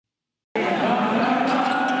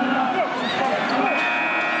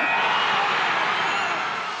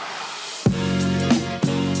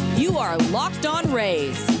Locked On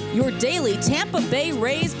Rays, your daily Tampa Bay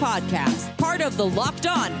Rays podcast. Part of the Locked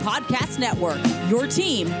On Podcast Network, your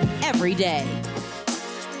team every day.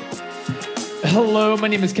 Hello, my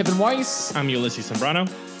name is Kevin Weiss. I'm Ulysses Sembrano,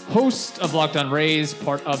 host of Locked On Rays,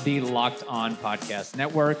 part of the Locked On Podcast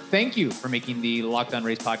Network. Thank you for making the Locked On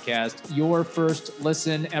Rays podcast your first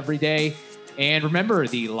listen every day. And remember,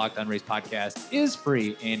 the Locked On Rays podcast is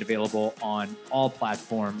free and available on all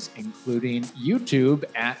platforms, including YouTube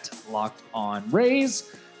at Locked On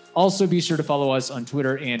Rays. Also, be sure to follow us on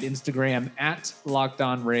Twitter and Instagram at Locked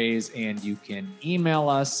On Rays, and you can email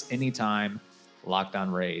us anytime,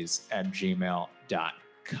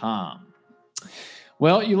 lockedonrays@gmail.com.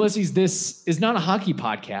 Well, Ulysses, this is not a hockey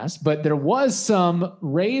podcast, but there was some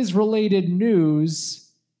Rays-related news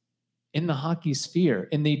in the hockey sphere,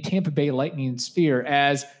 in the Tampa Bay Lightning sphere,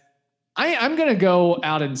 as I'm going to go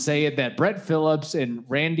out and say it that Brett Phillips and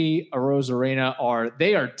Randy Arozarena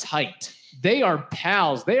are tight. They are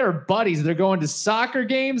pals. They are buddies. They're going to soccer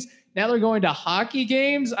games. Now they're going to hockey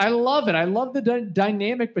games. I love it. I love the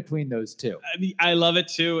dynamic between those two. I love it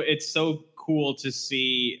too. It's so cool to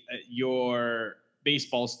see your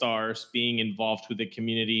baseball stars being involved with the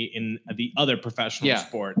community in the other professional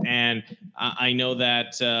sport. And I know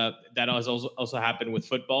that that has also happened with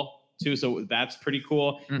football too. So that's pretty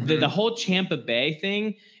cool. Mm-hmm. The whole Tampa Bay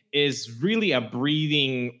thing is really a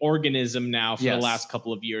breathing organism now for the last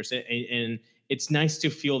couple of years. And it's nice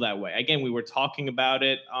to feel that way. Again, we were talking about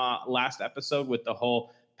it last episode with the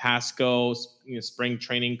whole Pasco spring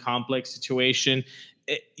training complex situation.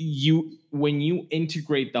 When you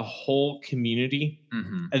integrate the whole community,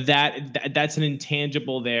 that's an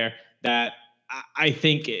intangible there that I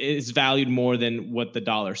think is valued more than what the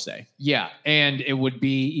dollars say. Yeah, and it would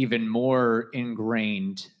be even more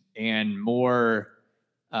ingrained and more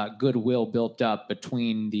goodwill built up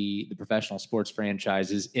between the professional sports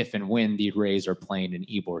franchises if and when the Rays are playing in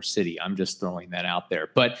Ybor City. I'm just throwing that out there.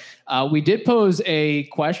 But we did pose a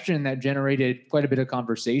question that generated quite a bit of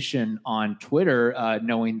conversation on Twitter,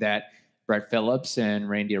 knowing that Brett Phillips and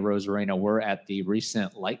Randy Arozarena were at the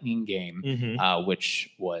recent Lightning game,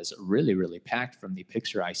 which was really, really packed from the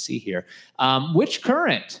picture I see here. Which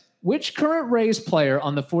current Rays player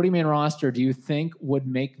on the 40-man roster do you think would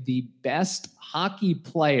make the best hockey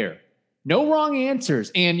player? No wrong answers.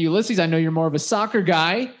 And Ulysses, I know you're more of a soccer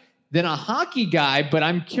guy than a hockey guy, but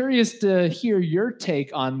I'm curious to hear your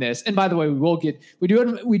take on this. And by the way,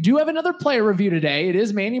 we do have another player review today. It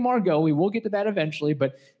is Manny Margot. We will get to that eventually,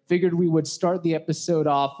 but figured we would start the episode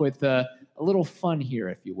off with a little fun here,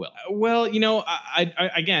 if you will. Well,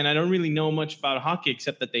 I don't really know much about hockey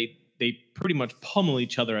except that they pretty much pummel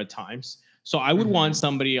each other at times. So I would want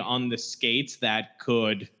somebody on the skates that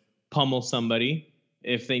could pummel somebody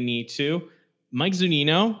if they need to. Mike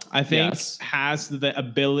Zunino, I think, has the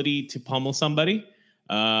ability to pummel somebody.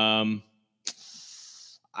 I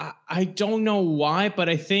don't know why, but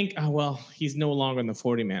I think, he's no longer in the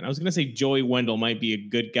 40-man. I was going to say Joey Wendell might be a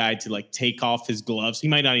good guy to take off his gloves. He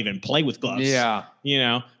might not even play with gloves. Yeah.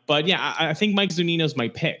 But I think Mike Zunino's my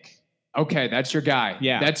pick. Okay, that's your guy.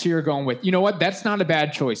 Yeah. That's who you're going with. You know what? That's not a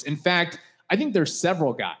bad choice. In fact, I think there's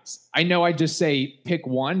several guys. I know I just say pick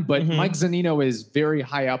one, but Mike Zunino is very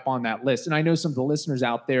high up on that list. And I know some of the listeners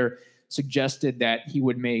out there suggested that he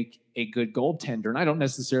would make a good goaltender. And I don't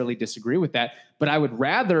necessarily disagree with that, but I would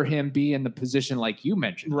rather him be in the position like you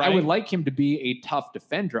mentioned. Right. I would like him to be a tough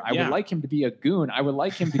defender. I would like him to be a goon. I would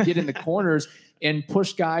like him to get in the corners and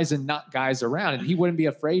push guys and knock guys around. And he wouldn't be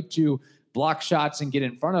afraid to block shots and get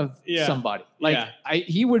in front of somebody.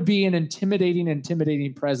 He would be an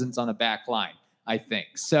intimidating presence on a back line, I think.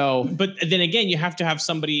 So, but then again, you have to have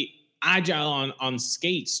somebody agile on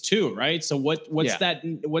skates too, right? So what's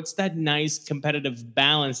that nice competitive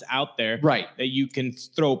balance out there, right? That you can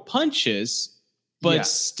throw punches, but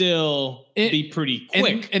still be pretty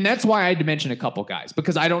quick. And that's why I had to mention a couple guys,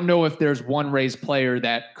 because I don't know if there's one Rays player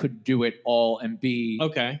that could do it all and be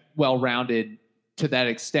well-rounded to that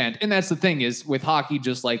extent. And that's the thing is with hockey,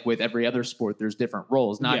 just like with every other sport, there's different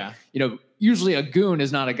roles. Usually a goon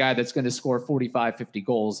is not a guy that's going to score 45, 50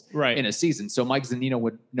 goals in a season. So Mike Zunino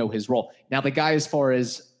would know his role. Now the guy, as far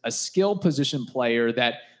as a skill position player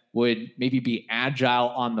that would maybe be agile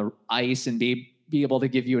on the ice and be able to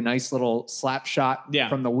give you a nice little slap shot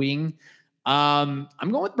from the wing. I'm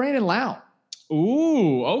going with Brandon Lau.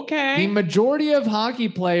 Ooh, okay. The majority of hockey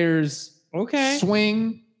players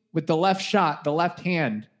swing with the left shot, the left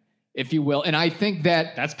hand, if you will. And I think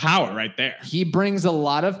that's power right there. He brings a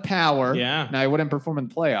lot of power. Yeah. Now, he wouldn't perform in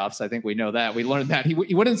the playoffs. I think we know that. We learned that. He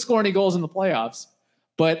wouldn't score any goals in the playoffs.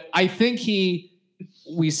 But I think he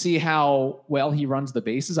we see how well he runs the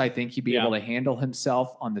bases. I think he'd be Yeah. able to handle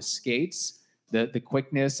himself on the skates, the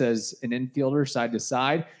quickness as an infielder side to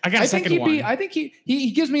side. I got a second one. I think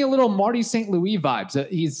he gives me a little Marty St. Louis vibes.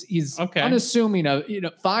 He's Okay. unassuming of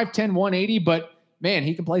 5'10", 180, but man,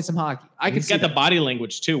 he can play some hockey. He's got the body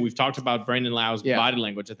language too. We've talked about Brandon Lau's Yeah. body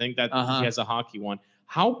language. I think that Uh-huh. he has a hockey one.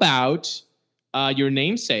 How about your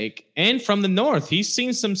namesake and from the north? He's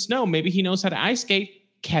seen some snow. Maybe he knows how to ice skate.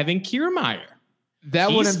 Kevin Kiermaier. That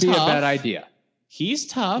He's wouldn't be tough. a bad idea. He's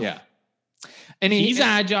tough. Yeah. And He's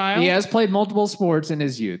agile. He has played multiple sports in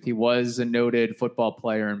his youth. He was a noted football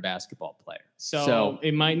player and basketball player. So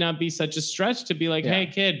it might not be such a stretch to be like, Yeah. hey,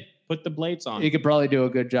 kid, put the blades on. He could probably do a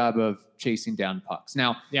good job of chasing down pucks.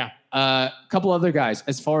 Now, Yeah. a couple other guys,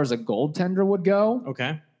 as far as a goaltender would go,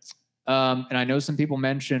 Okay. and I know some people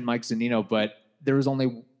mentioned Mike Zunino, but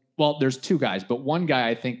there's two guys, but one guy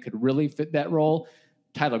I think could really fit that role,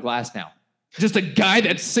 Tyler Glasnow. Just a guy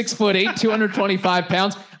that's 6'8", 225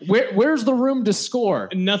 pounds. Where's the room to score?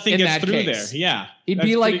 Nothing in gets that through case? there. Yeah. He'd That's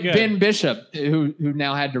be like pretty good. Ben Bishop, who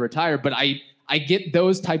now had to retire, but I get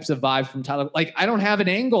those types of vibes from Tyler. Like, I don't have an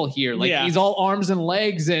angle here. Like, Yeah. he's all arms and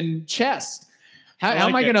legs and chest. How am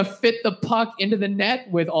I like it. going to fit the puck into the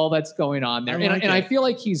net with all that's going on there? I like And I it. feel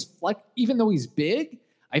like even though he's big,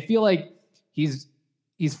 I feel like he's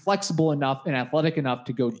flexible enough and athletic enough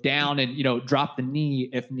to go down and, drop the knee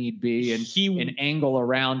if need be and angle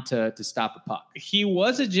around to stop a puck. He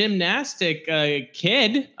was a gymnastic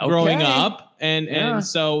kid growing Okay. up, Yeah. and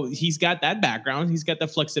so he's got that background. He's got the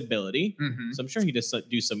flexibility. Mhm. So I'm sure he just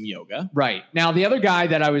do some yoga. Right. Now, the other guy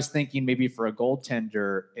that I was thinking maybe for a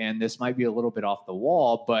goaltender, and this might be a little bit off the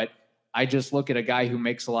wall, but I just look at a guy who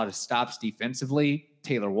makes a lot of stops defensively,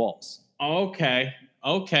 Taylor Walls.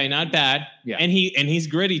 Okay, not bad. Yeah. and he's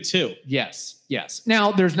gritty too. Yes.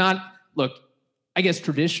 Now, I guess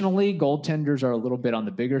traditionally goaltenders are a little bit on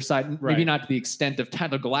the bigger side, maybe Right. not to the extent of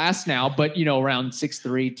Tyler Glass now, but, around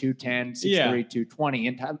 6'3", 210, 6'3", Yeah. 220.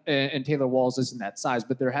 And Taylor Walls isn't that size,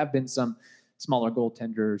 but there have been some smaller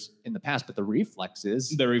goaltenders in the past, but the reflexes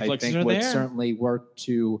The reflexes I think are would there. certainly work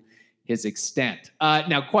to his extent.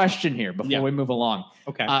 Now, question here before Yeah. we move along.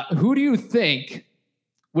 Okay. Who do you think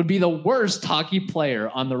would be the worst hockey player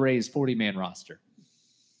on the Rays 40-man roster?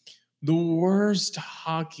 The worst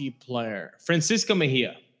hockey player, Francisco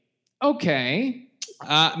Mejia. Okay.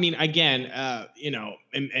 I mean, again, and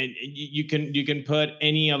you can put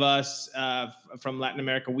any of us from Latin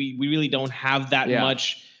America. We really don't have that Yeah.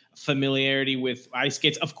 much familiarity with ice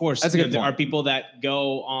skates. Of course, That's a good there point. are people that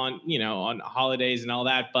go on, on holidays and all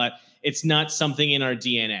that, but it's not something in our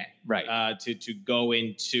DNA, Right. To go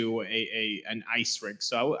into an ice rink.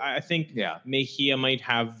 So I think Yeah. Mejia might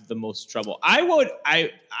have the most trouble.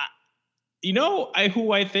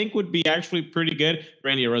 Who I think would be actually pretty good,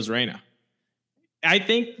 Randy Arozarena. I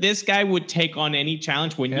think this guy would take on any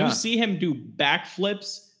challenge. When Yeah. you see him do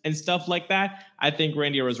backflips and stuff like that, I think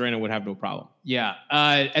Randy Arozarena would have no problem. Yeah.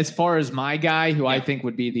 As far as my guy, who I Yeah. think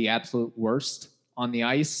would be the absolute worst on the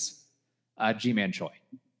ice, G-Man Choi.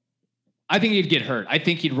 I think he'd get hurt. I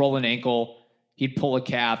think he'd roll an ankle. He'd pull a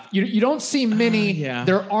calf. You don't see many. Yeah.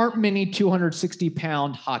 There aren't many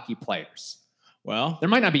 260-pound hockey players. Well, There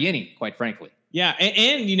might not be any, quite frankly. yeah,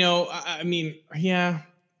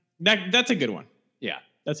 that's a good one. Yeah.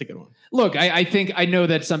 That's a good one. Look, I know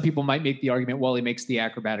that some people might make the argument, well, he makes the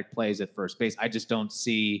acrobatic plays at first base. I just don't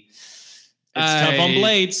see. It's tough on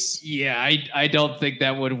blades. Yeah, I don't think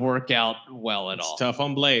that would work out well at all. It's tough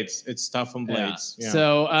on blades. Yeah.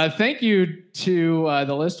 So thank you to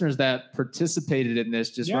the listeners that participated in this.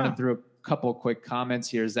 Just Yeah. running through a couple quick comments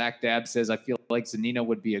here. Zach Dabb says, I feel like Zunino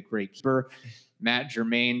would be a great keeper. Matt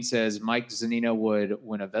Germain says, Mike Zunino would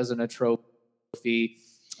win a Vezina trophy.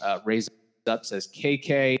 Raise Up says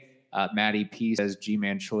KK. Matty P says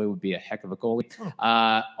G-Man Choi would be a heck of a goalie.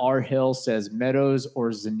 R Hill says Meadows or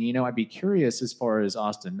Zunino. I'd be curious as far as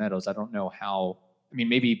Austin Meadows. I don't know how. I mean,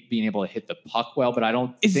 maybe being able to hit the puck well, but I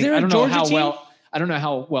don't. Is there a I don't know Georgia how team? well. I don't know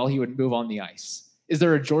how well he would move on the ice. Is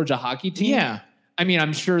there a Georgia hockey team? Yeah. I mean,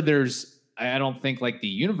 I'm sure there's. I don't think like the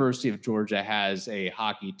University of Georgia has a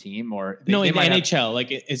hockey team, or No, in the might have- NHL. Like,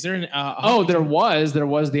 is there an? there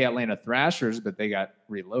was the Atlanta Thrashers, but they got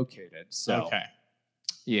relocated. So Okay.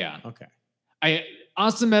 yeah. Okay.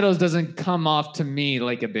 Austin Meadows doesn't come off to me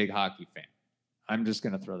like a big hockey fan. I'm just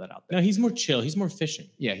going to throw that out there. No, he's more chill. He's more fishing.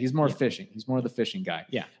 Yeah, he's more fishing. He's more the fishing guy.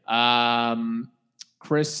 Yeah.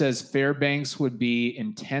 Chris says Fairbanks would be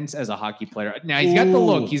intense as a hockey player. Now he's got the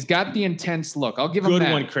look. Ooh. He's got the intense look. I'll give him Good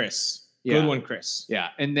that. one, Chris. Yeah. Good one, Chris. Yeah.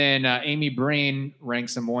 And then Amy Brain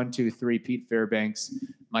ranks him 1, 2, 3. Pete Fairbanks,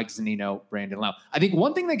 Mike Zunino, Brandon Lau. I think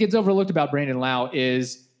one thing that gets overlooked about Brandon Lau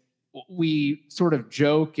is we sort of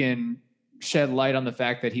joke and shed light on the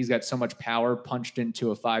fact that he's got so much power punched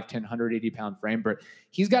into a 5'10", 180-pound frame, but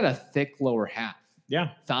he's got a thick lower half. Yeah.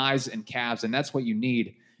 Thighs and calves, and that's what you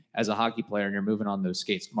need as a hockey player, and you're moving on those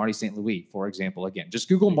skates. Marty St. Louis, for example, again, just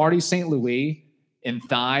Google Marty St. Louis in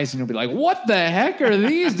thighs, and you'll be like, what the heck are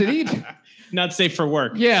these? Did he? Not safe for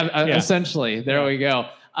work. Yeah, essentially. There we go.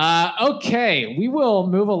 Okay, we will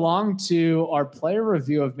move along to our player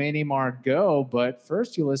review of Manny Margot, but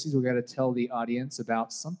first, Ulysses, we got to tell the audience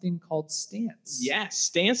about something called Stance. Yes,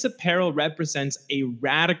 Stance apparel represents a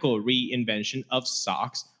radical reinvention of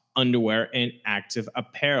socks, underwear, and active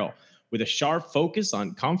apparel. With a sharp focus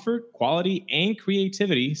on comfort, quality, and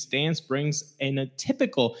creativity, Stance brings an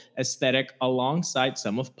atypical aesthetic alongside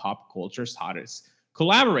some of pop culture's hottest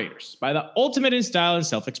collaborators by the ultimate in style and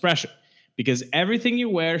self-expression. Because everything you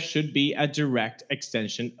wear should be a direct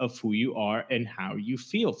extension of who you are and how you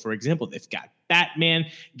feel. For example, they've got Batman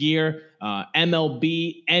gear,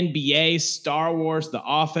 MLB, NBA, Star Wars, The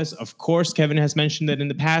Office. Of course, Kevin has mentioned that in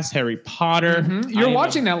the past, Harry Potter. Mm-hmm. You were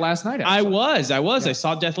watching that last night, actually. I was. Yeah. I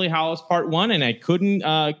saw Deathly Hallows Part 1, and I couldn't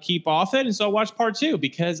keep off it, and so I watched Part 2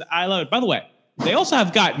 because I love it. By the way, they also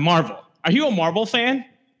have got Marvel. Are you a Marvel fan,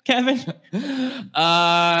 Kevin?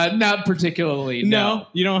 Not particularly. No.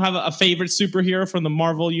 You don't have a favorite superhero from the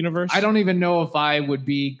Marvel universe? I don't even know if I would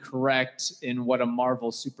be correct in what a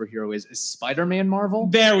Marvel superhero is. Is Spider-Man Marvel?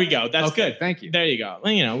 There we go. That's good. Thank you. There you go.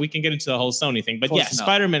 Well, we can get into the whole Sony thing, but close enough.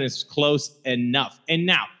 Spider-Man is close enough. And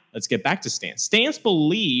now let's get back to Stance. Stance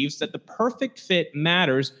believes that the perfect fit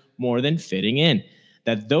matters more than fitting in.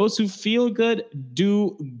 That those who feel good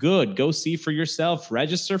do good. Go see for yourself.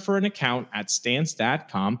 Register for an account at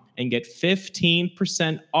stance.com and get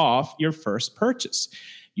 15% off your first purchase.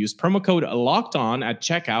 Use promo code LOCKEDON at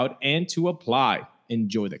checkout and to apply.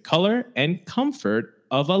 Enjoy the color and comfort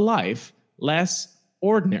of a life less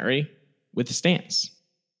ordinary with Stance.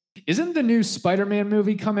 Isn't the new Spider-Man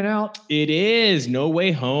movie coming out? It is. No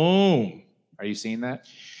Way Home. Are you seeing that?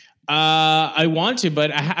 I want to,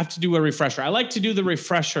 but I have to do a refresher. I like to do the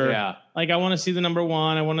refresher. Yeah. Like I want to see the number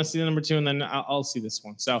 1, I want to see the number 2, and then I'll see this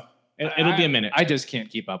one. So it'll be a minute. I just can't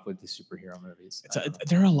keep up with the superhero movies.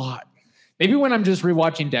 They're a lot. Maybe when I'm just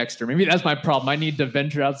rewatching Dexter, maybe that's my problem. I need to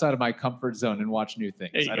venture outside of my comfort zone and watch new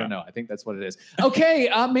things. I don't know. I think that's what it is. Okay,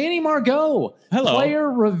 Manny Margot. Hello. Player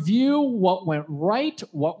review, what went right,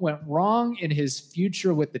 what went wrong in his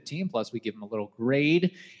future with the team. Plus, we give him a little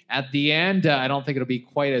grade at the end. I don't think it'll be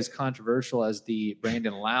quite as controversial as the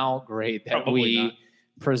Brandon Lau grade that we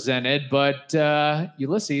presented. But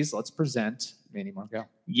Ulysses, let's present Manny Margot.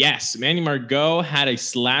 Yes, Manny Margot had a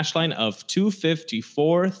slash line of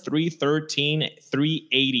 254, 313,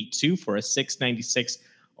 382 for a 696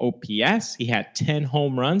 OPS. He had 10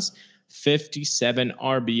 home runs, 57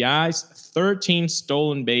 RBIs, 13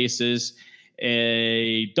 stolen bases,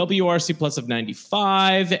 a WRC plus of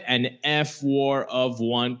 95, an F-WAR of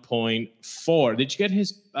 1.4. Did you get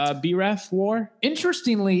his BREF WAR?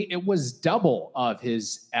 Interestingly, it was double of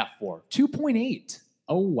his F-WAR, 2.8.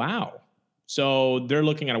 Oh, wow. So they're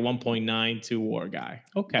looking at a 1.92 WAR guy.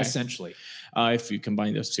 Okay. Essentially. If you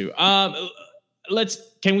combine those two.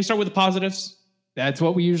 Can we start with the positives? That's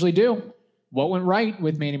what we usually do. What went right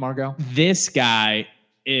with Manny Margot? This guy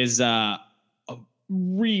is a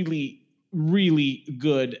really, really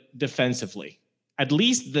good defensively. At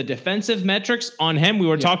least the defensive metrics on him. We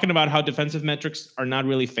were talking about how defensive metrics are not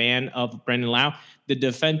really fan of Brandon Lau. The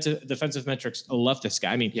defensive metrics love this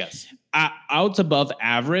guy. I mean, yes, out above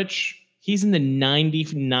average. He's in the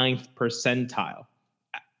 99th percentile.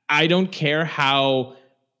 I don't care how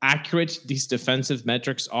accurate these defensive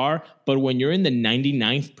metrics are, but when you're in the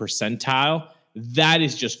 99th percentile, that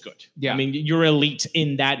is just good. Yeah. I mean, you're elite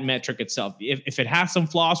in that metric itself. If it has some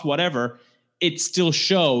flaws, whatever, it still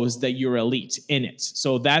shows that you're elite in it.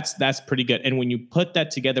 So that's pretty good. And when you put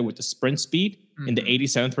that together with the sprint speed in the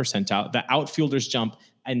 87th percentile, the outfielder's jump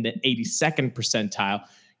and the 82nd percentile,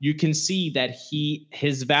 you can see that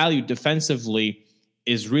his value defensively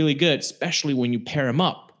is really good, especially when you pair him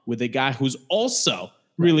up with a guy who's also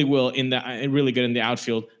really good in the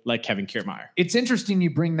outfield, like Kevin Kiermaier. It's interesting you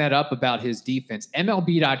bring that up about his defense.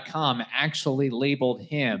 MLB.com actually labeled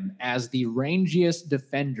him as the rangiest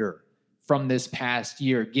defender from this past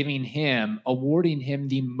year, awarding him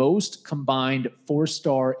the most combined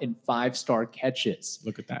 4-star and 5-star catches.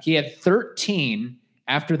 Look at that. He had 13.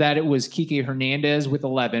 After that, it was Kike Hernandez with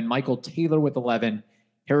 11, Michael Taylor with 11,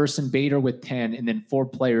 Harrison Bader with 10, and then 4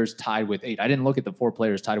 players tied with 8. I didn't look at the 4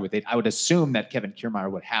 players tied with 8. I would assume that Kevin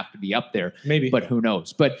Kiermaier would have to be up there. Maybe. But who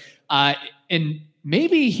knows? But and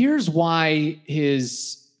maybe here's why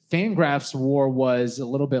his Fangraphs WAR was a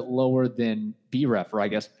little bit lower than BREF, or I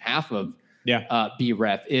guess half of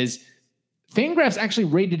BREF, is Fangraphs actually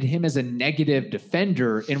rated him as a negative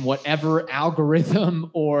defender in whatever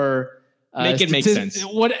algorithm or make sense.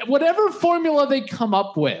 Whatever formula they come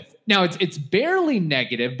up with. Now it's barely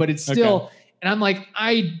negative, but it's still, and I'm like,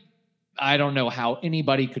 I don't know how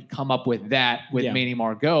anybody could come up with that with Manny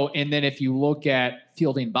Margot. And then if you look at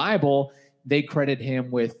Fielding Bible, they credit him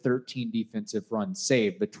with 13 defensive runs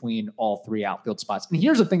saved between all three outfield spots. And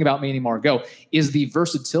here's the thing about Manny Margot is the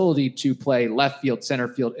versatility to play left field, center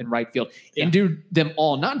field, and right field and do them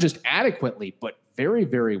all, not just adequately, but very,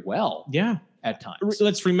 very well. Yeah. At times.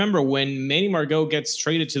 Let's remember when Manny Margot gets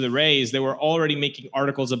traded to the Rays, they were already making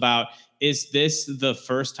articles about, is this the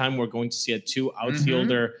first time we're going to see a two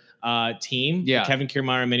outfielder team? Yeah. Kevin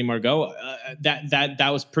Kiermaier and Manny Margot.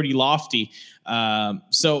 That was pretty lofty.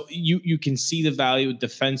 So you can see the value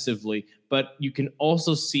defensively, but you can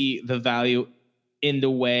also see the value in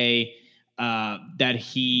the way that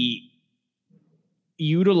he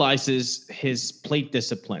utilizes his plate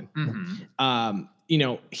discipline.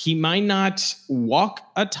 He might not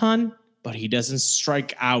walk a ton, but he doesn't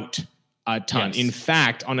strike out a ton. Yes. In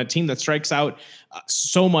fact, on a team that strikes out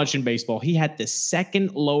so much in baseball, he had the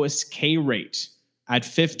second lowest K rate at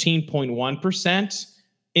 15.1%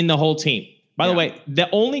 in the whole team. By the way, the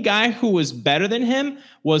only guy who was better than him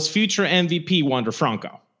was future MVP Wander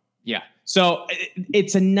Franco. Yeah. So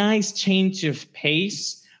it's a nice change of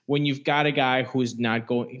pace when you've got a guy who's not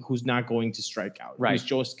going to strike out, right? Who's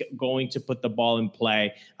just going to put the ball in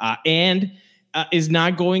play, and is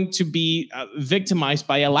not going to be victimized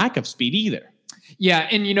by a lack of speed either. Yeah,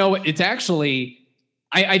 and it's actually,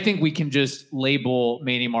 I think we can just label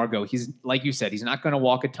Manny Margot. He's, like you said, he's not going to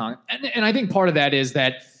walk a ton, and I think part of that is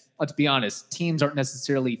that, let's be honest, teams aren't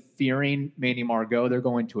necessarily fearing Manny Margot. They're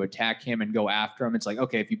going to attack him and go after him. It's like,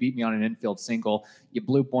 okay, if you beat me on an infield single, you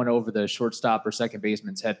bloop one over the shortstop or second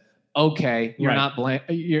baseman's head. Okay, you're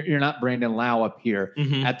not Brandon Lau up here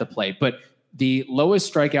at the plate. But the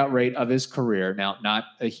lowest strikeout rate of his career, now not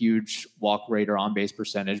a huge walk rate or on-base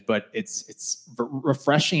percentage, but it's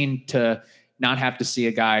refreshing to not have to see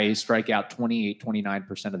a guy strike out 28,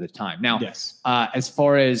 29% of the time. Now, as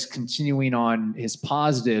far as continuing on his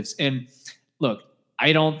positives, and look,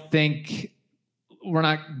 I don't think we're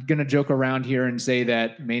not going to joke around here and say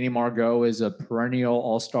that Manny Margot is a perennial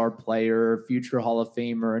all-star player, future Hall of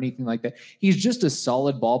Famer, or anything like that. He's just a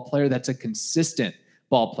solid ball player that's a consistent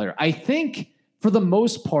ball player. I think for the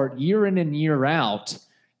most part, year in and year out,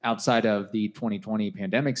 outside of the 2020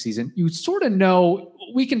 pandemic season, you sort of know,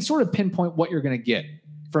 we can sort of pinpoint what you're going to get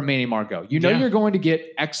from Manny Margot. You're going to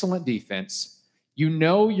get excellent defense.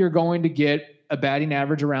 You're going to get a batting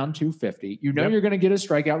average around 250. You're going to get a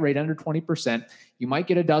strikeout rate under 20%. You might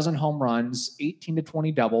get a dozen home runs, 18 to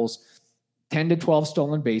 20 doubles, 10 to 12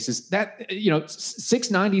 stolen bases. That,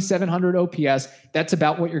 690, 700 OPS, that's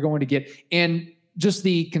about what you're going to get. And just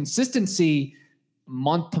the consistency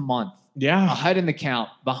month to month, ahead in the count,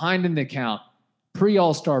 behind in the count,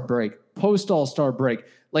 pre-All-Star break, post-All-Star break.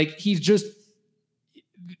 Like, he's just,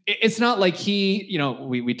 it's not like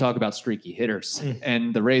we talk about streaky hitters,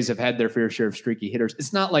 and the Rays have had their fair share of streaky hitters.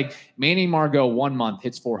 It's not like Manny Margot 1 month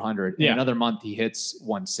hits 400, and another month he hits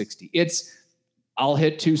 160. It's, I'll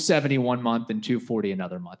hit 270 1 month and 240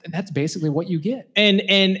 another month. And that's basically what you get.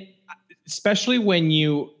 And especially when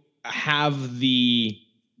you have the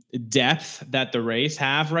depth that the Rays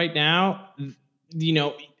have right now,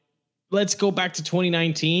 let's go back to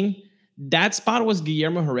 2019. That spot was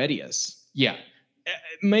Guillermo Heredia's. Yeah.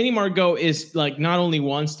 Manny Margot is like not only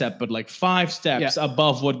one step, but like 5 steps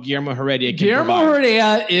above what Guillermo Heredia can Guillermo provide.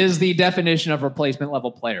 Heredia is the definition of replacement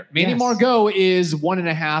level player. Manny Margot is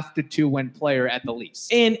 1.5 to 2 win player at the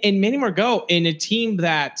least. And Manny Margot in a team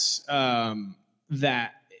that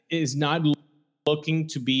that is not looking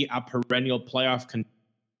to be a perennial playoff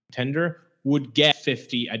contender would get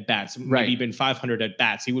 50 at bats, maybe even 500 at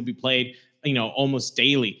bats. He would be played, almost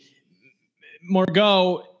daily.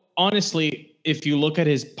 Margot, honestly, if you look at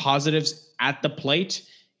his positives at the plate,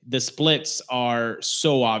 the splits are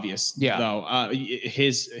so obvious. Yeah. Though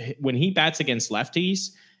when he bats against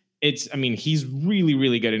lefties, he's really,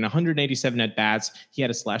 really good. In 187 at bats, he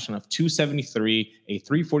had a slash line of 273, a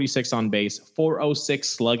 346 on base, 406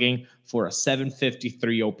 slugging for a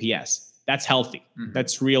 753 OPS. That's healthy. Mm-hmm.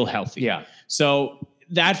 That's real healthy. Yeah. So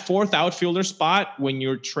that fourth outfielder spot, when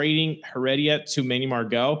you're trading Heredia to Manny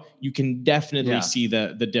Margot, you can definitely see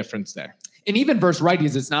the difference there. And even versus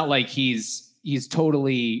righties, it's not like he's a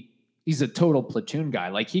total platoon guy.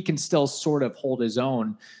 Like, he can still sort of hold his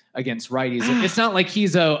own against righties. It's not like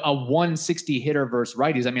he's a 160 hitter versus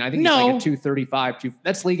righties. I mean, I think he's like a 235.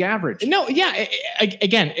 That's league average. No, yeah.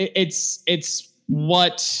 Again, it's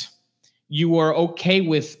what you are okay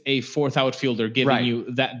with a fourth outfielder giving you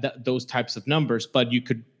that those types of numbers, but you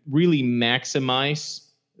could really maximize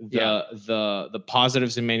the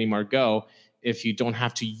positives in Manny Margot if you don't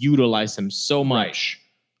have to utilize him so much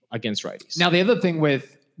against righties. Now, the other thing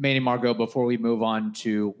with Manny Margot, before we move on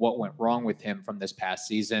to what went wrong with him from this past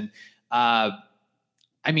season, I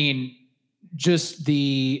mean, just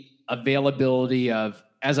the availability of,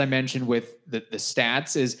 as I mentioned with the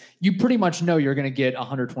stats, is you pretty much know you're going to get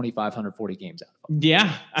 125, 140 games out of him.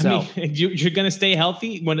 Yeah. I mean, you're going to stay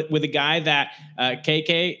healthy with a guy that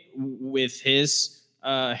KK, with his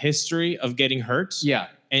history of getting hurt. Yeah.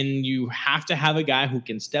 And you have to have a guy who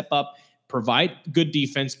can step up, provide good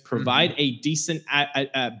defense, provide a decent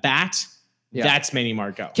bat. Yeah. That's Manny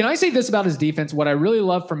Margot. Can I say this about his defense? What I really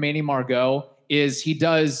love from Manny Margot is he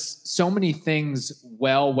does so many things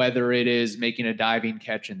well, whether it is making a diving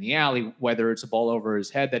catch in the alley, whether it's a ball over his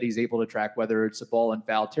head that he's able to track, whether it's a ball in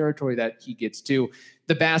foul territory that he gets to,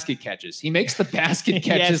 the basket catches. He makes the basket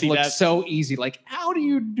catches look so easy. Like, how do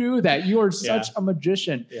you do that? You are such a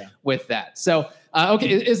magician with that. So, okay,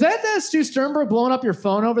 is that Stu Sternberg blowing up your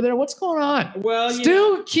phone over there? What's going on? Well,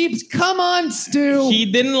 Stu come on, Stu.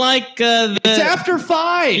 He didn't like it's after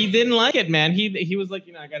 5. He didn't like it, man. He was like,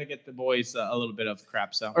 I got to get the boys a little bit of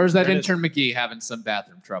crap. So, or is that intern McGee having some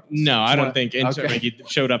bathroom troubles? No, I don't think intern McGee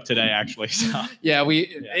showed up today. Actually, so.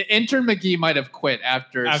 Intern McGee might have quit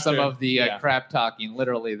after some of the crap talking,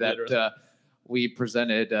 literally that we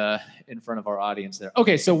presented in front of our audience there.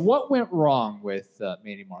 Okay, so what went wrong with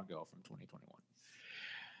Manny Margot from 2021?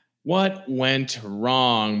 What went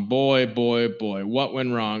wrong? Boy, what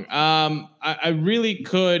went wrong? I really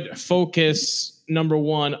could focus, number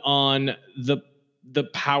one, on the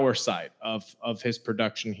power side of his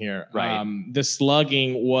production here. Right. The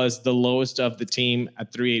slugging was the lowest of the team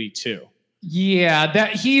at 382. Yeah,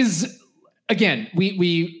 that he's, again,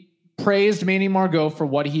 we praised Manny Margot for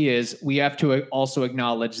what he is. We have to also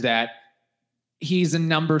acknowledge that he's a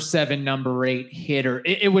number 7, number 8 hitter.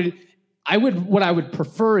 What I would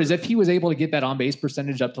prefer is if he was able to get that on base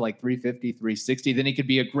percentage up to like 350, 360, then he could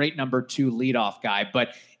be a great number 2 leadoff guy.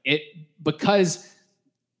 But because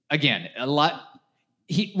again,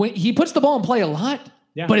 he puts the ball in play a lot,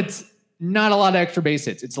 but it's not a lot of extra base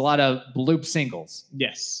hits. It's a lot of bloop singles.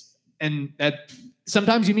 Yes. And that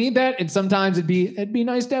sometimes you need that, and sometimes it'd be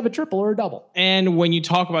nice to have a triple or a double. And when you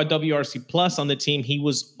talk about WRC plus on the team, he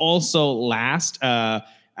was also last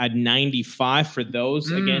at 95 for those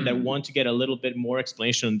again that want to get a little bit more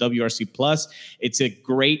explanation on WRC plus. It's a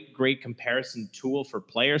great comparison tool for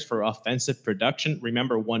players for offensive production.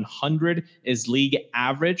 Remember, 100 is league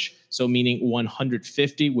average, so meaning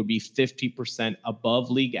 150 would be 50% above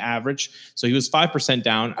league average. So he was 5%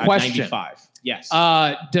 down at 95. Yes.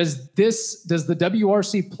 Does the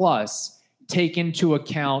WRC plus take into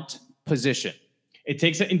account position? It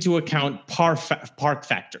takes into account park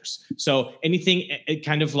factors. So anything, it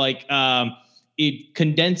kind of like it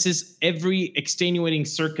condenses every extenuating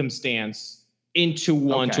circumstance into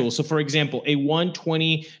one tool. So for example, a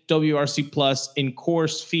 120 WRC plus in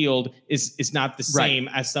Coors Field is not the same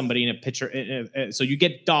as somebody in a pitcher. So you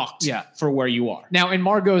get docked for where you are. Now in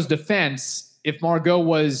Margot's defense, if Margot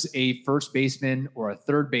was a first baseman or a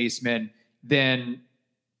third baseman, then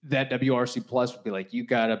that WRC plus would be like, you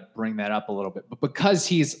got to bring that up a little bit. But because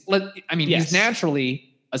he's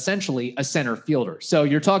naturally essentially a center fielder. So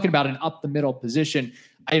you're talking about an up the middle position.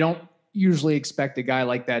 I don't usually expect a guy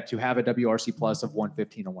like that to have a WRC plus of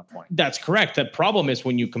 115 or 120. That's correct. The problem is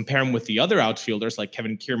when you compare him with the other outfielders like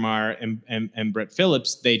Kevin Kiermaier and Brett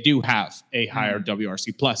Phillips, they do have a higher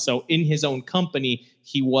WRC plus. So in his own company,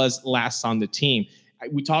 he was last on the team.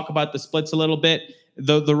 We talk about the splits a little bit.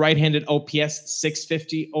 The right-handed OPS,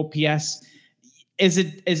 650 OPS. Is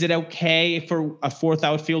it okay for a fourth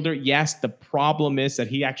outfielder? Yes. The problem is that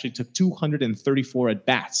he actually took 234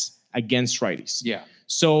 at-bats against righties. Yeah.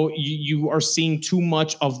 So you are seeing too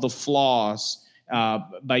much of the flaws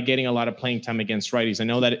by getting a lot of playing time against righties. I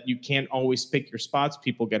know that you can't always pick your spots.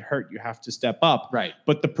 People get hurt. You have to step up. Right.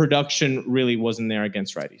 But the production really wasn't there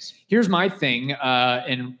against righties. Here's my thing,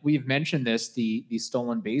 and we've mentioned this, the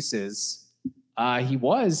stolen bases. He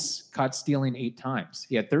was caught stealing 8 times.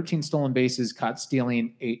 He had 13 stolen bases, caught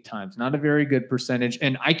stealing 8 times. Not a very good percentage.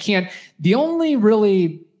 And the only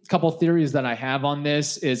really couple theories that I have on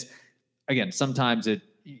this is, again, sometimes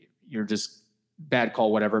you're just bad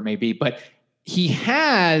call, whatever it may be, but he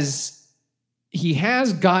has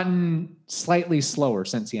gotten slightly slower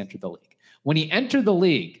since he entered the league. When he entered the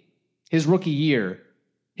league, his rookie year,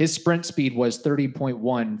 his sprint speed was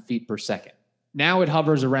 30.1 feet per second. Now it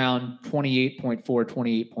hovers around 28.4,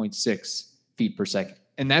 28.6 feet per second.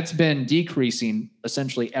 And that's been decreasing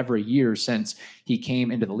essentially every year since he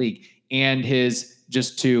came into the league. And his,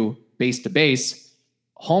 just to base,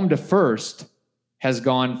 home to first has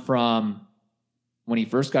gone from when he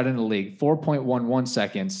first got into the league, 4.11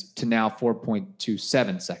 seconds to now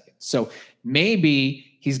 4.27 seconds. So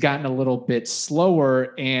maybe he's gotten a little bit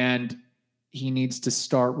slower and he needs to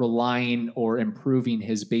start relying or improving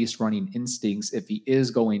his base running instincts if he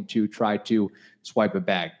is going to try to swipe a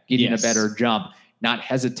bag, getting a better jump, not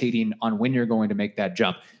hesitating on when you're going to make that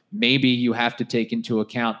jump. Maybe you have to take into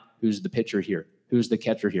account who's the pitcher here, who's the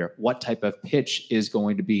catcher here, what type of pitch is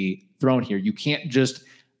going to be thrown here. You can't just,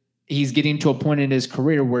 he's getting to a point in his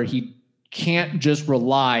career where he can't just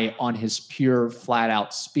rely on his pure flat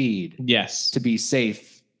out speed to be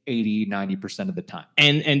safe 80, 90% of the time.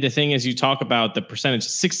 And the thing is, you talk about the percentage,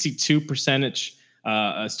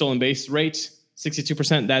 62% stolen base rate,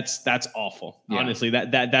 62%. That's awful. Yeah. Honestly,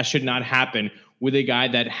 that should not happen with a guy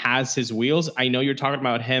that has his wheels. I know you're talking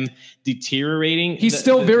about him deteriorating. He's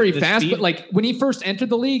still very fast, speed. But like when he first entered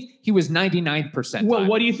the league, he was 99%. Well,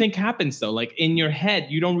 what do you think happens though? Like in your head,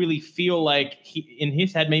 you don't really feel like in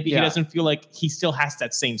his head, maybe he doesn't feel like he still has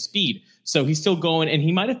that same speed. So he's still going, and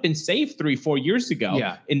he might have been safe 3-4 years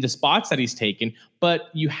ago in the spots that he's taken, but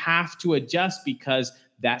you have to adjust because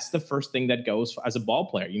that's the first thing that goes as a ball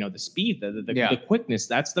player. You know, the speed, the quickness,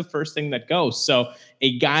 that's the first thing that goes. So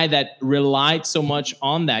a guy that relied so much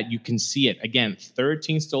on that, you can see it. Again,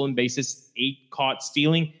 13 stolen bases, 8 caught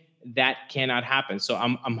stealing. That cannot happen. So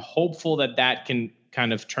I'm hopeful that can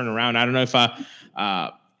kind of turn around. I don't know if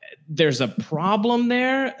there's a problem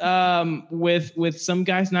there with some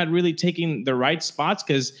guys not really taking the right spots,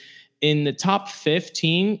 because in the top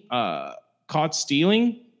 15 caught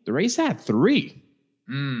stealing, the Rays had 3.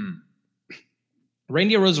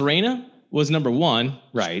 Randy Arozarena was number 1,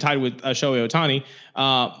 right, tied with Shohei Ohtani,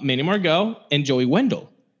 Manny Margot, and Joey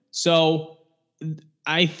Wendell. So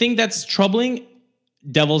I think that's troubling.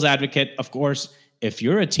 Devil's advocate, of course, if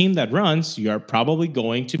you're a team that runs, you're probably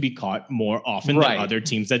going to be caught more often than other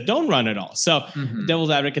teams that don't run at all. So devil's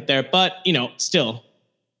advocate there. But, still,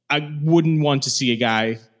 I wouldn't want to see a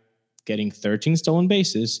guy getting 13 stolen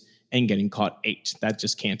bases and getting caught 8. That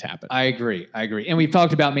just can't happen. I agree. And we've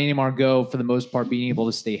talked about Manny Margot, for the most part, being able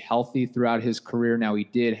to stay healthy throughout his career. Now, he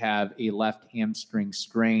did have a left hamstring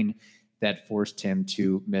strain that forced him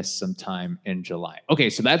to miss some time in July. Okay,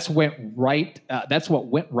 so that's what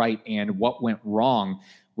went right and what went wrong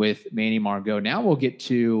with Manny Margot. Now we'll get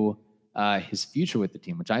to his future with the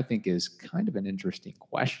team, which I think is kind of an interesting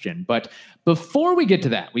question. But before we get to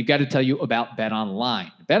that, we've got to tell you about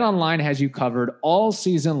BetOnline. BetOnline has you covered all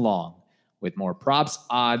season long with more props,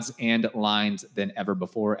 odds, and lines than ever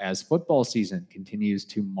before as football season continues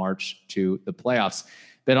to march to the playoffs.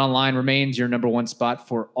 BetOnline remains your number 1 spot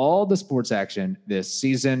for all the sports action this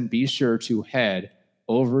season. Be sure to head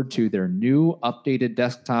over to their new updated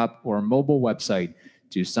desktop or mobile website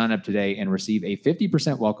to sign up today and receive a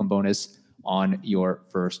 50% welcome bonus on your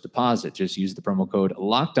first deposit. Just use the promo code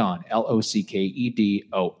LOCKEDON,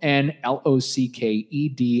 LOCKEDON.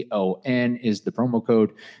 LOCKEDON is the promo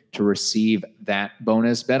code to receive that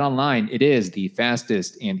bonus. BetOnline, it is the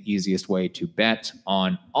fastest and easiest way to bet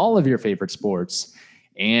on all of your favorite sports,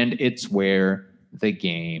 and it's where the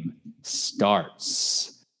game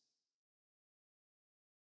starts.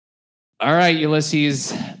 All right,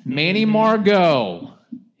 Ulysses, Manny Margot,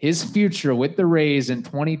 his future with the Rays in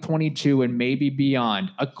 2022 and maybe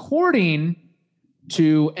beyond. According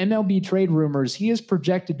to MLB trade rumors, he is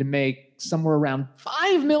projected to make somewhere around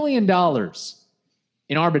 $5 million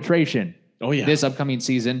in arbitration this upcoming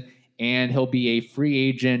season, and he'll be a free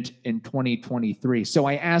agent in 2023. So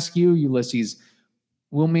I ask you, Ulysses,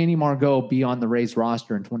 will Manny Margot be on the Rays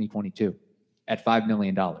roster in 2022 at $5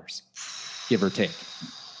 million, give or take?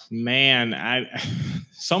 Man,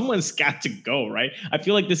 someone's got to go, right? I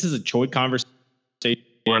feel like this is a choice conversation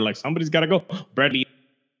where like somebody's got to go. Brady,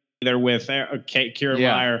 either with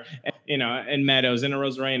Kiermaier, and Meadows and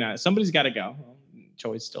Arozarena. Somebody's got to go.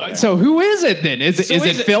 Choice still there. So who is it then? Is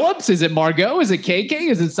it Phillips? Is it Margot? Is it KK?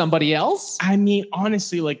 Is it somebody else? I mean,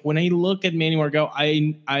 honestly, like when I look at Manny Margot,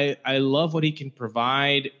 I love what he can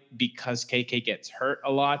provide because KK gets hurt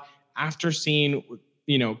a lot. After seeing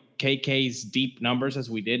KK's deep numbers as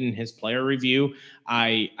we did in his player review,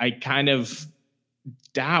 I kind of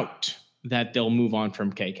doubt that they'll move on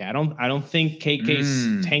from KK. I don't think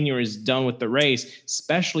KK's tenure is done with the Rays,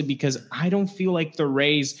 especially because I don't feel like the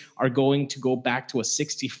Rays are going to go back to a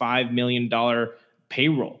 $65 million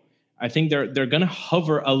payroll. I think they're going to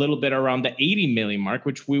hover a little bit around the 80 million mark,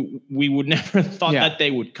 which we would never thought that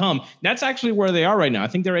they would come. That's actually where they are right now. I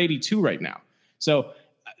think they're 82 right now. So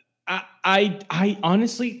I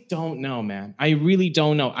honestly don't know, man. I really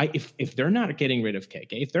don't know. If they're not getting rid of KK,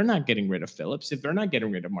 if they're not getting rid of Phillips, if they're not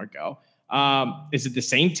getting rid of Margot, is it the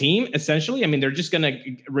same team essentially? I mean, they're just going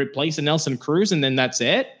to replace a Nelson Cruz and then that's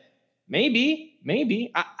it. Maybe.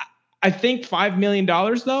 I think $5 million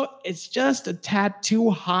though, it's just a tad too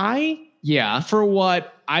high. Yeah, for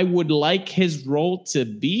what I would like his role to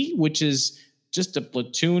be, which is just a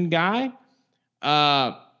platoon guy.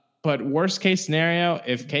 But worst case scenario,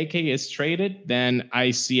 if KK is traded, then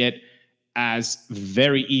I see it as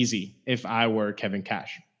very easy if I were Kevin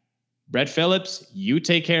Cash. Brett Phillips, you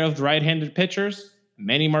take care of the right-handed pitchers.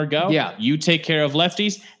 Manny Margot, you take care of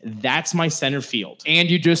lefties. That's my center field. And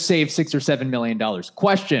you just saved $6 or $7 million.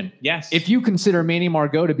 Question. Yes. If you consider Manny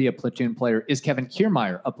Margot to be a platoon player, is Kevin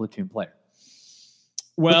Kiermaier a platoon player?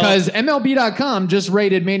 Well, because MLB.com just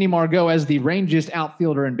rated Manny Margot as the rangiest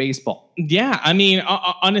outfielder in baseball. Yeah, I mean,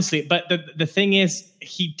 honestly, but the thing is,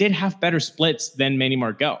 he did have better splits than Manny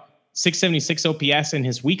Margot. 676 OPS in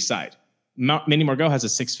his weak side. Manny Margot has a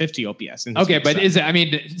 650 OPS. Okay, but is it? I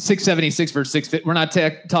mean, 676 versus 650. We're not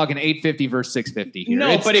talking 850 versus 650 here.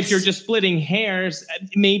 No, but if you're just splitting hairs,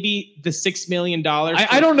 maybe the $6 million.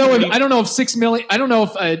 I don't know if $6 million. I don't know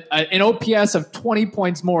if an OPS of 20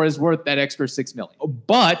 points more is worth that extra $6 million.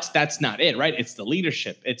 But that's not it, right? It's the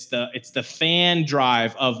leadership. It's the fan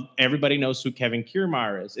drive of everybody knows who Kevin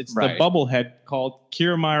Kiermaier is. It's the bubblehead called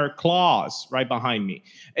Kiermaier Claus right behind me.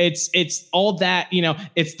 It's all that,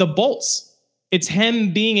 it's the bolts. It's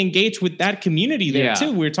him being engaged with that community there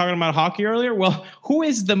too. We were talking about hockey earlier. Well, who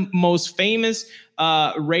is the most famous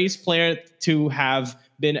Rays player to have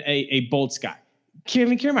been a Bolts guy?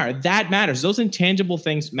 Kevin Kiermaier. That matters. Those intangible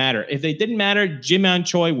things matter. If they didn't matter, Ji-Man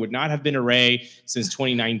Choi would not have been a Ray since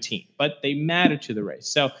 2019. But they matter to the Rays.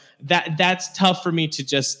 So that's tough for me to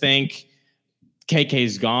just think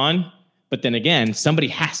KK's gone. But then again, somebody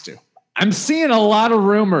has to. I'm seeing a lot of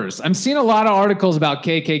rumors. I'm seeing a lot of articles about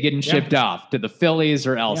KK getting shipped off to the Phillies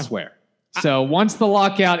or elsewhere. Yeah. So once the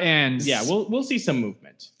lockout ends, we'll see some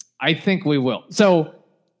movement. I think we will. So,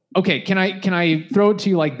 okay, can I throw it to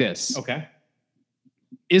you like this? Okay.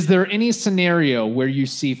 Is there any scenario where you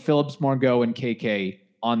see Phillips, Margot, and KK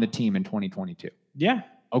on the team in 2022? Yeah.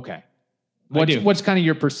 Okay. What's kind of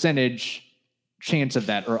your percentage chance of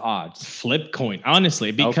that or odds? Flip coin,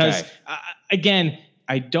 honestly, because again,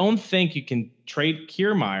 I don't think you can trade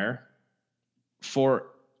Kiermaier for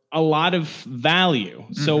a lot of value.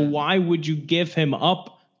 Mm-hmm. So why would you give him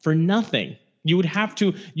up for nothing? You would have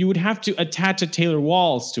to attach a Taylor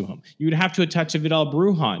Walls to him. You would have to attach a Vidal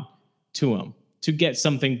Brujan to him to get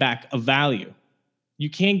something back of value. You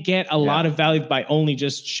can't get a lot of value by only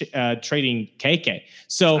just trading KK.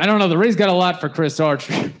 So I don't know. The Rays got a lot for Chris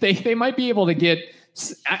Archer. They might be able to get.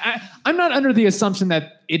 I'm not under the assumption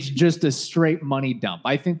that it's just a straight money dump.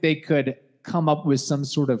 I think they could come up with some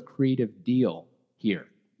sort of creative deal here.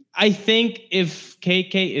 I think if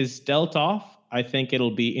KK is dealt off, I think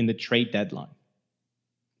it'll be in the trade deadline.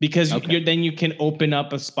 Because then you can open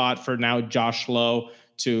up a spot for now Josh Lowe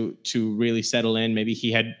to really settle in. Maybe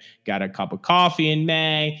he had got a cup of coffee in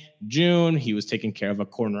May, June. He was taking care of a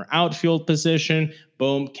corner outfield position.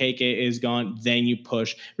 Boom, KK is gone. Then you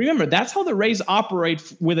push. Remember, that's how the Rays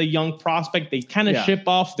operate with a young prospect. They kind of ship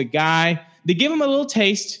off the guy. They give him a little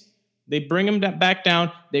taste. They bring him back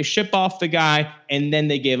down. They ship off the guy, and then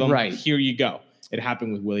they give him, here you go. It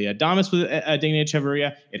happened with Willy Adames with Daniel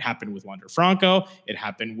Echeverria. It happened with Wander Franco. It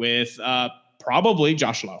happened with probably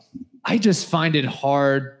Josh Lowe. I just find it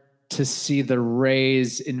hard to see the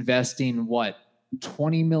Rays investing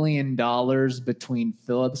 $20 million between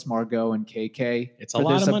Phillips, Margot, and KK. It's a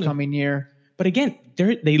lot of money this upcoming year. But again,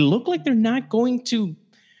 they look like they're not going to,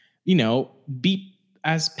 be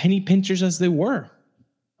as penny pinchers as they were.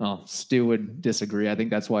 Well, Stu would disagree. I think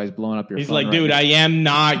that's why he's blowing up your phone. He's like, dude, I am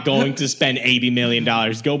not going to spend $80 million.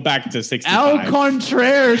 Go back to 65. Au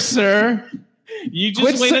contraire, sir. You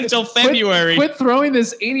just wait until February. Quit throwing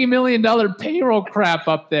this $80 million payroll crap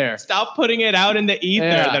up there. Stop putting it out in the ether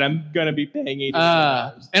that I'm going to be paying $80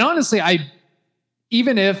 million. And honestly,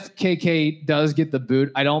 even if KK does get the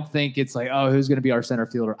boot, I don't think it's like, who's going to be our center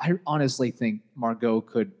fielder? I honestly think Margot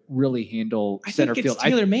could really handle center field. It's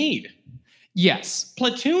tailor-made. Yes.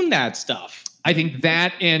 Platoon that stuff. I think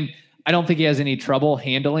that, and I don't think he has any trouble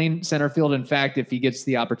handling center field. In fact, if he gets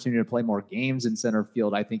the opportunity to play more games in center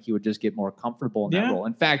field, I think he would just get more comfortable in that role.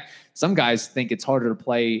 In fact, some guys think it's harder to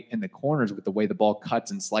play in the corners with the way the ball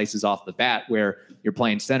cuts and slices off the bat, where you're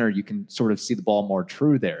playing center, you can sort of see the ball more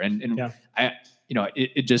true there. And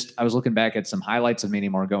I was looking back at some highlights of Manny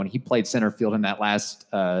Margot, and he played center field in that last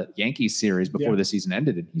Yankees series before the season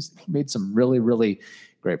ended. And he made some really, really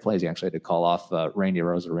great plays. He actually had to call off Randy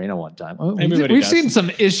Rosarena one time. We've seen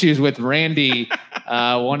some issues with Randy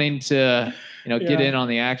wanting to, get in on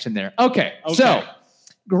the action there. Okay. So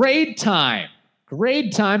grade time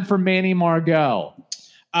for Manny Margot.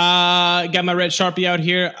 Got my red Sharpie out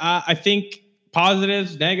here. I think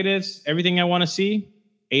positives, negatives, everything I want to see.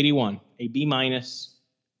 81, a B minus.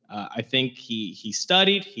 I think he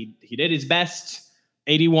studied. He did his best.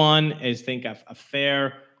 81 is, I think, a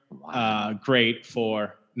fair grade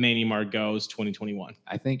for Manny Margot's 2021.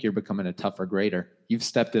 I think you're becoming a tougher grader. You've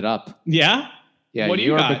stepped it up. Yeah? Yeah,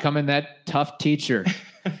 you are becoming that tough teacher.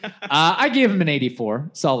 I gave him an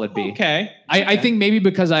 84, solid B. Okay. I think maybe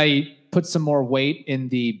because I put some more weight in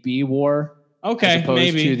the B war as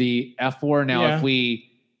opposed to the F war. Now, if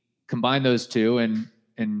we combine those two and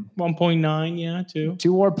 1.9,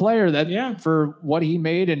 2-war player for what he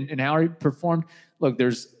made and how he performed. Look,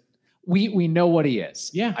 we know what he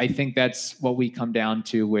is. Yeah. I think that's what we come down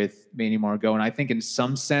to with Manny Margot. And I think in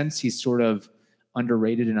some sense, he's sort of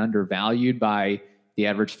underrated and undervalued by the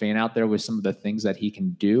average fan out there with some of the things that he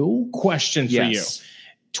can do. Question for you.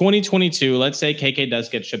 2022, let's say KK does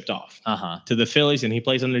get shipped off to the Phillies and he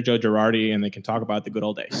plays under Joe Girardi and they can talk about the good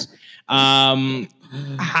old days. How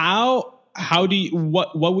do you,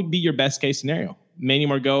 what would be your best case scenario? Manny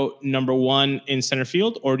Margot, number one in center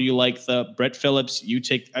field, or do you like the Brett Phillips? You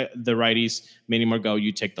take the righties, Manny Margot,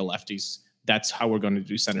 you take the lefties. That's how we're going to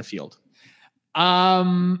do center field.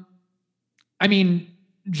 I mean,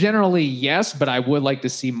 generally, yes, but I would like to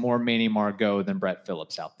see more Manny Margot than Brett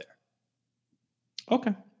Phillips out there.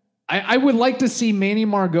 Okay. I would like to see Manny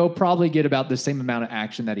Margot probably get about the same amount of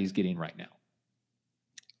action that he's getting right now.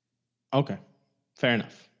 Okay. Fair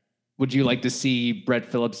enough. Would you like to see Brett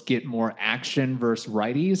Phillips get more action versus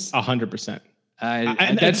righties? 100%.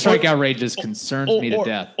 That strikeout rate just concerns me to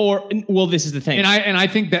death. Well, this is the thing. And I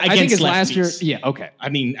think that his last year. Yeah. Okay. I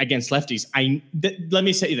mean, against lefties, let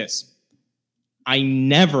me say this. I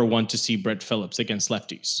never want to see Brett Phillips against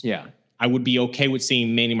lefties. Yeah. I would be okay with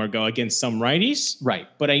seeing Manny Margot against some righties. Right.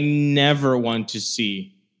 But I never want to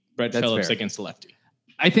see Brett Phillips against a lefty.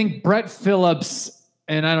 I think Brett Phillips,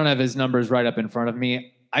 and I don't have his numbers right up in front of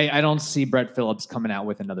me. I don't see Brett Phillips coming out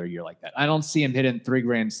with another year like that. I don't see him hitting 3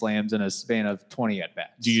 grand slams in a span of 20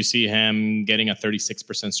 at-bats. Do you see him getting a 36%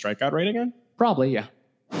 strikeout rate again? Probably, yeah.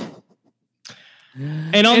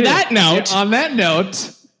 And on that note,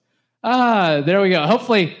 there we go.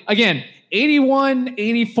 Hopefully, again, 81,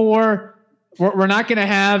 84. We're not going to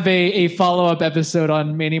have a follow-up episode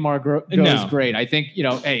on Manny Margot's grade. I think,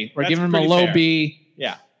 we're giving him a low fair. B.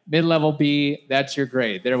 Yeah. Mid-level B, that's your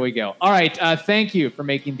grade. There we go. All right. Thank you for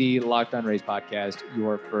making the Locked On Rays podcast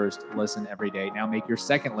your first listen every day. Now make your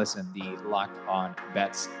second listen the Locked On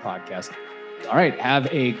Bets podcast. All right. Have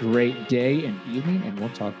a great day and evening, and we'll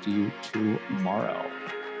talk to you tomorrow.